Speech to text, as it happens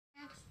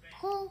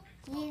who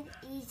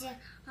is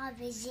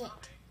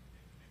opposite.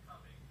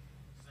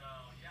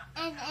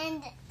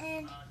 And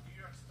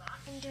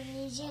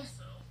Indonesia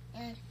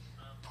and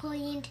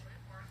Poland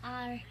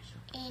are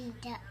in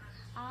the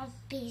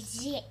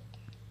opposite.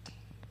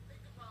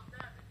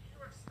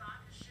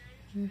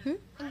 Mm-hmm.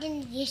 And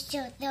then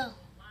Lesotho,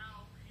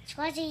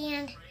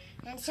 Swaziland,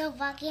 and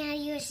Slovakia,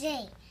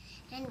 USA,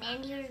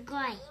 and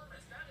Uruguay,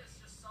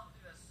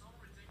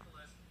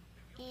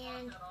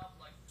 and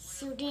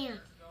Sudan,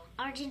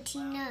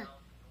 Argentina.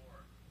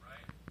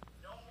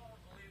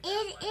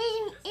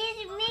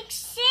 It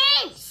makes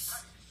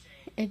sense.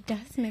 It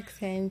does make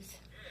sense.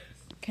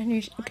 Can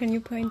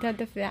you point out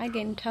the flag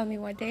and tell me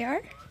what they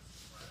are?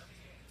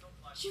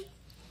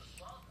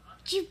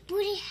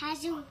 Djibouti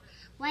has a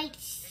white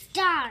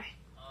star.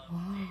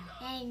 Wow.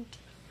 And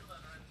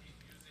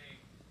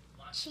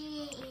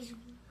Chile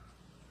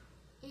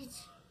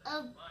is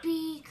a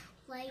big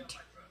white,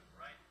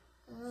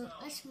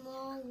 a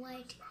small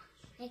white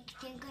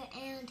rectangle,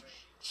 and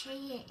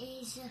Chile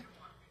is a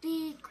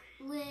big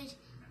red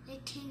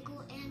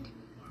rectangle, and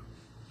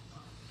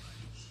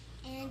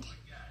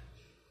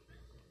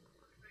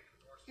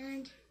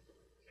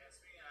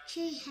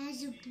Chile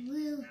has a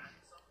blue.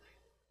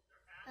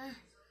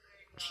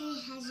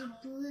 Chile has a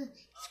blue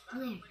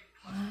square.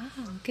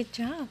 Wow, good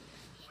job.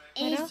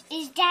 What else?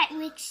 Is that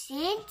make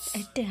sense?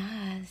 It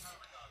does.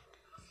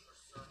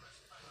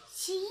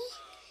 See,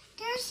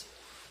 there's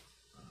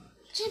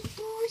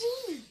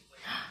Djibouti.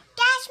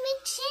 That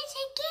makes sense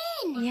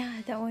again.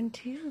 Yeah, that one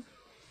too.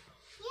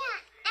 Yeah,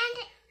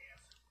 and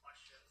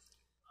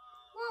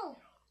whoa,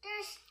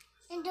 there's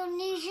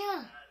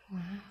Indonesia.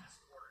 Wow.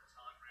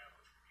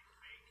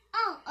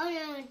 Oh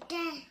no,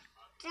 that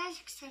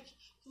looks like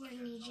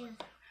Indonesia.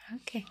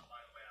 Okay.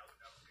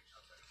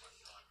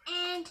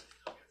 And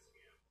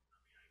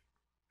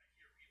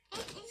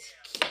it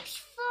keeps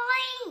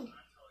falling.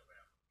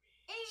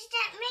 Does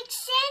that make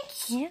sense?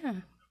 Yeah.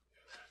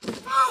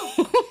 Oh.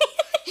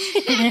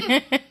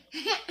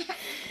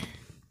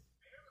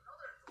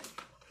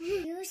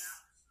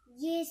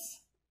 Yes,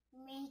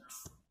 makes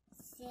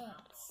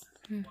sense.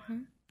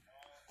 Mm-hmm.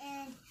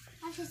 And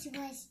office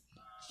was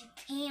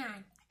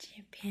Japan.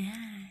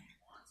 Japan.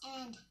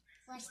 And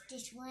what's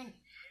this one?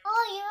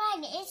 Oh,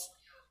 you're right. It's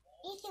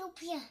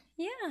Ethiopia.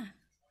 Yeah.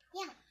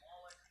 Yeah.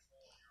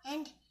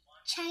 And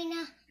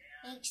China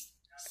makes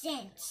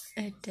sense.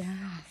 It does.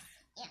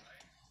 Yeah.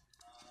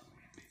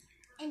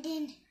 And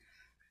then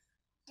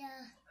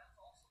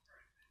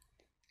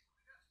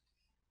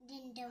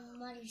the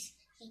Maldives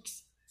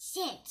makes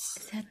sense.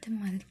 Is that the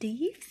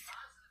Maldives?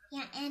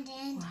 Yeah, and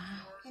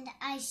Wow. and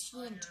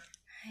Iceland.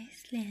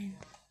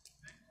 Iceland.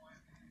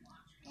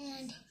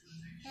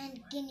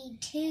 And Guinea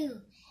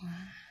too.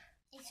 Wow.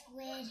 It's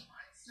red,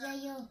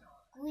 yellow,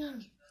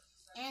 green.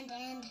 And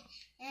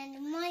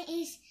mine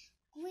is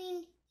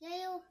green,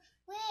 yellow,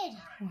 red.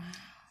 Wow.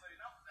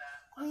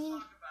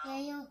 Green,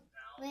 yellow,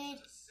 red.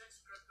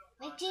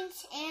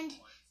 Regions and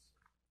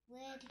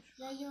red,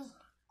 yellow,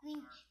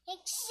 green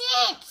makes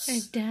sense.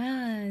 It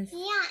does.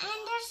 Yeah,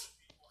 and there's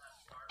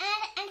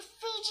and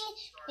Fiji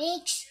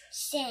makes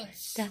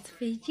sense. That's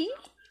Fiji?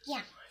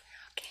 Yeah.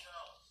 Okay.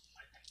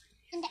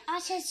 And the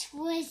others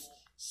was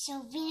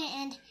Slovenia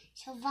and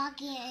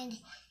Slovakia and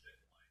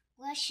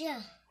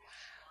Russia.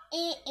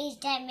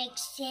 That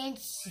makes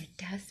sense. It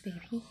does,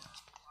 baby.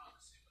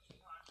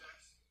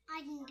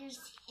 I think there's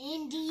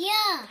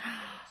India.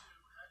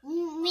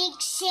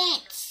 Makes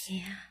sense.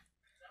 Yeah.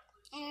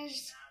 And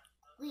there's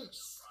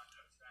Greece.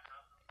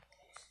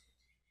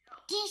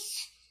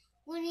 This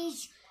one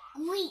is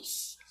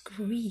Greece.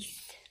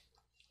 Greece.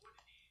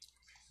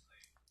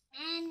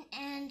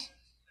 And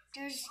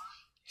there's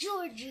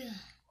Georgia.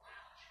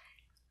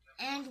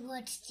 And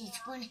what's this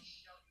one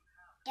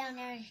down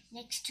there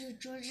next to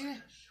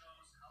Georgia?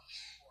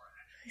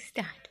 Who's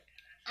that?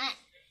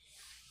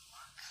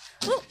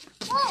 Oh!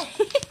 Oh!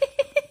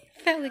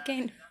 Fell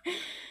again.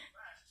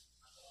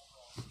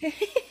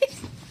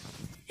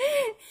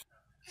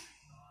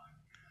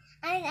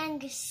 I'm going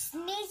to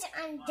sneeze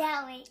on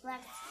that way,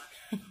 but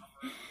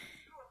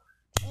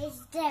does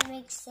that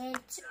make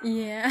sense?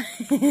 Yeah.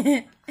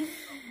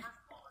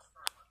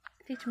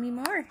 Teach me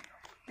more.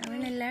 I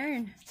want to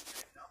learn.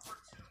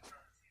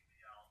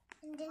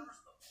 And then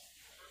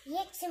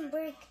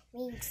Luxembourg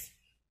makes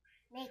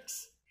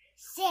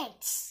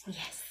sense.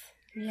 Yes.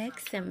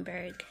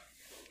 Luxembourg.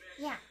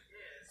 Yeah.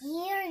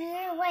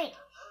 You're right.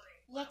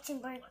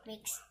 Luxembourg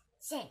makes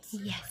sense.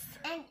 Yes.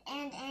 And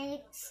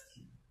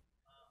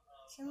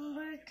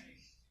Luxembourg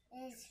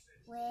is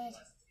with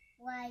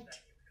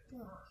white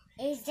blue.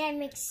 Does that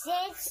make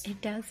sense?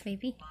 It does,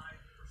 baby.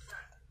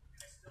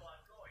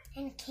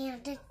 And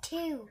Canada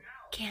too.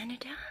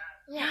 Canada?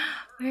 Yeah.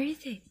 Where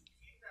is it?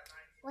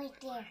 Right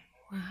there.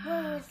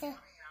 Wow. With the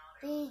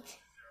big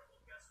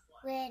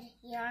red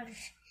yard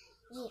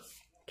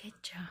leaf.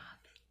 Good job.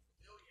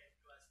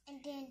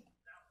 And then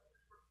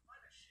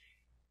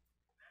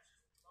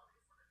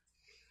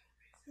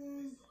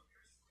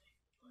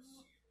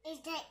is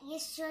that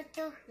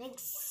Lesotho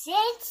makes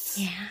sense?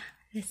 Yeah,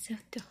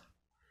 Lesotho.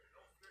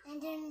 And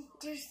And then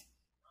there's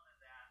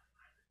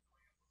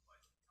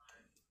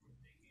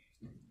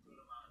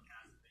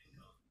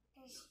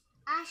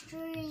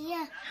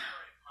Australia.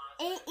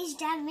 Is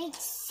that make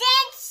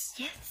sense?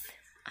 Yes,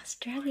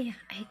 Australia.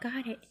 I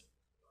got it.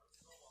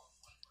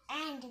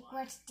 And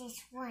what's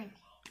this one?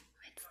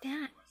 What's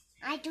that?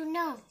 I don't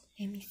know.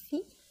 Let me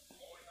see.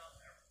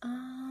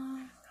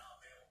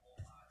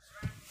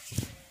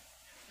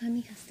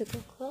 Mommy has to go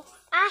close.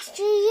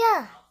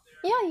 Australia.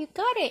 Yeah, you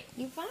got it.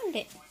 You found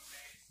it.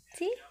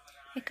 See?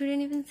 I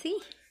couldn't even see.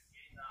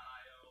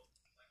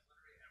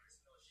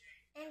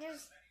 And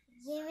there's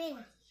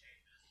Yemen.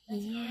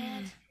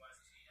 Yeah.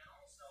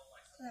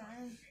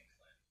 And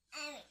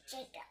check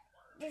out.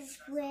 There's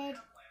red,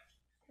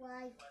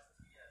 white,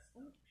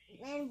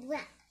 and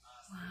black.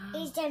 Wow.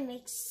 Does that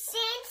make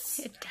sense?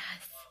 It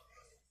does.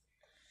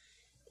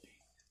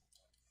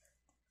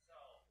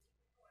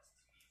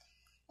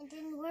 And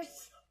then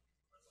where's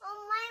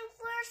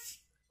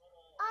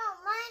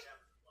mine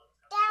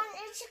down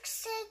is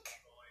sick.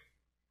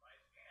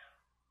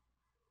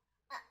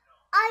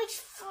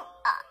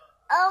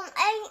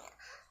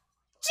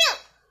 Two.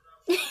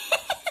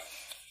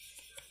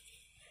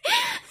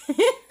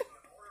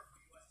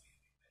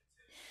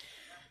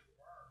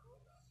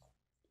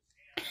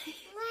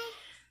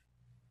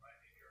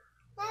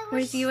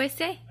 Where's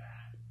USA?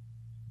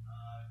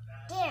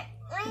 There.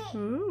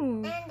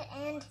 Ooh.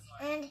 And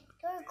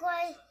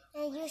Uruguay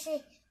and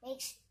USA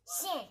makes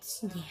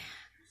sense. Yeah.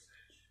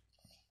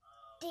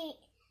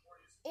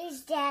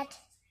 Is that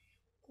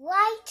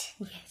white?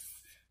 Yes.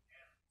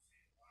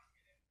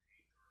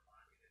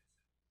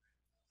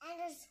 And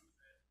there's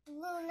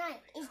blue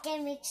night. Is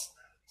that makes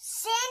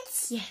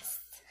sense? Yes.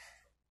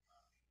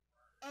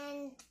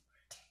 And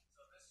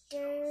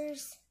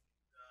there's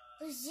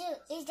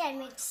Brazil. Is that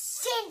makes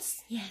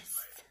sense?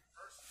 Yes.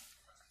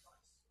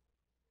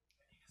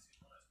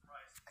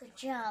 Good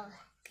job.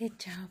 Good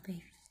job,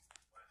 baby.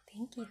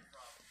 Thank you.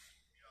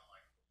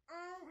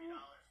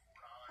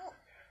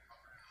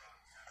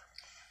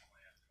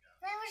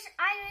 Where was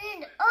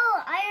Ireland?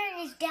 Oh,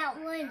 Ireland is that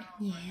one.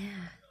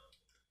 Yeah.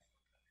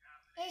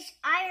 Is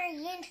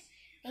Ireland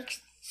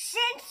makes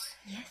sense?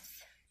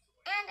 Yes.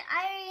 And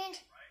Ireland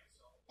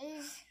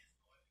is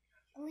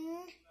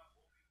green,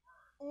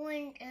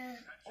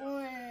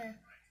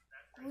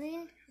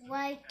 green,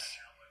 white,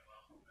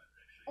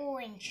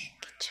 orange.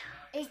 Good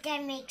job. Is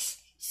that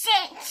makes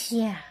sense?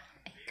 Yeah,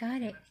 I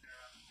got it.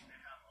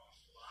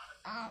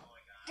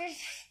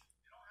 There's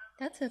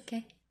That's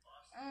okay.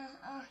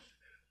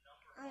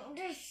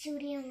 there's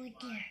sodium right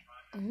there.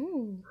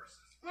 Ooh.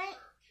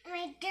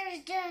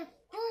 There's the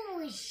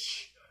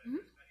bush.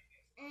 Hmm?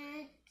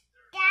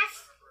 That's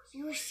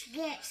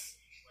useless.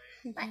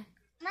 But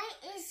mine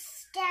is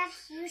staff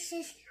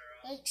uses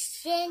makes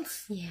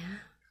sense. Yeah.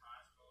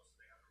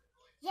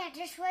 Yeah,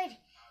 that's right.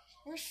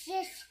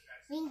 Useless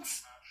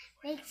makes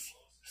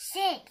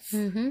sense.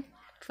 Mm-hmm.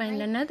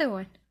 Find another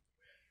one.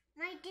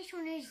 This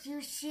one is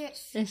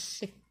useless. Let's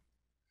see.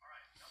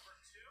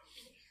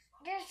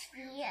 There's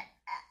the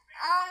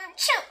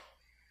two.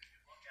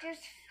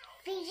 There's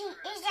Fiji.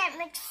 Is that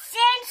make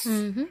sense?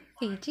 Mm-hmm.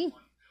 Fiji.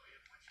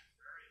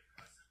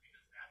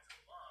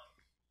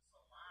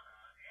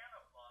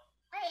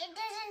 But it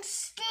doesn't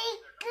stay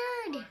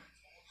good.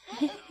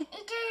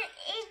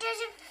 It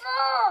doesn't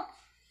fall.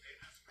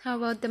 How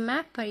about the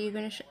map? Are you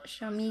gonna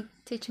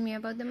teach me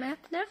about the map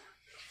now?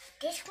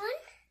 This one?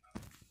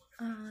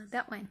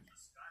 That one.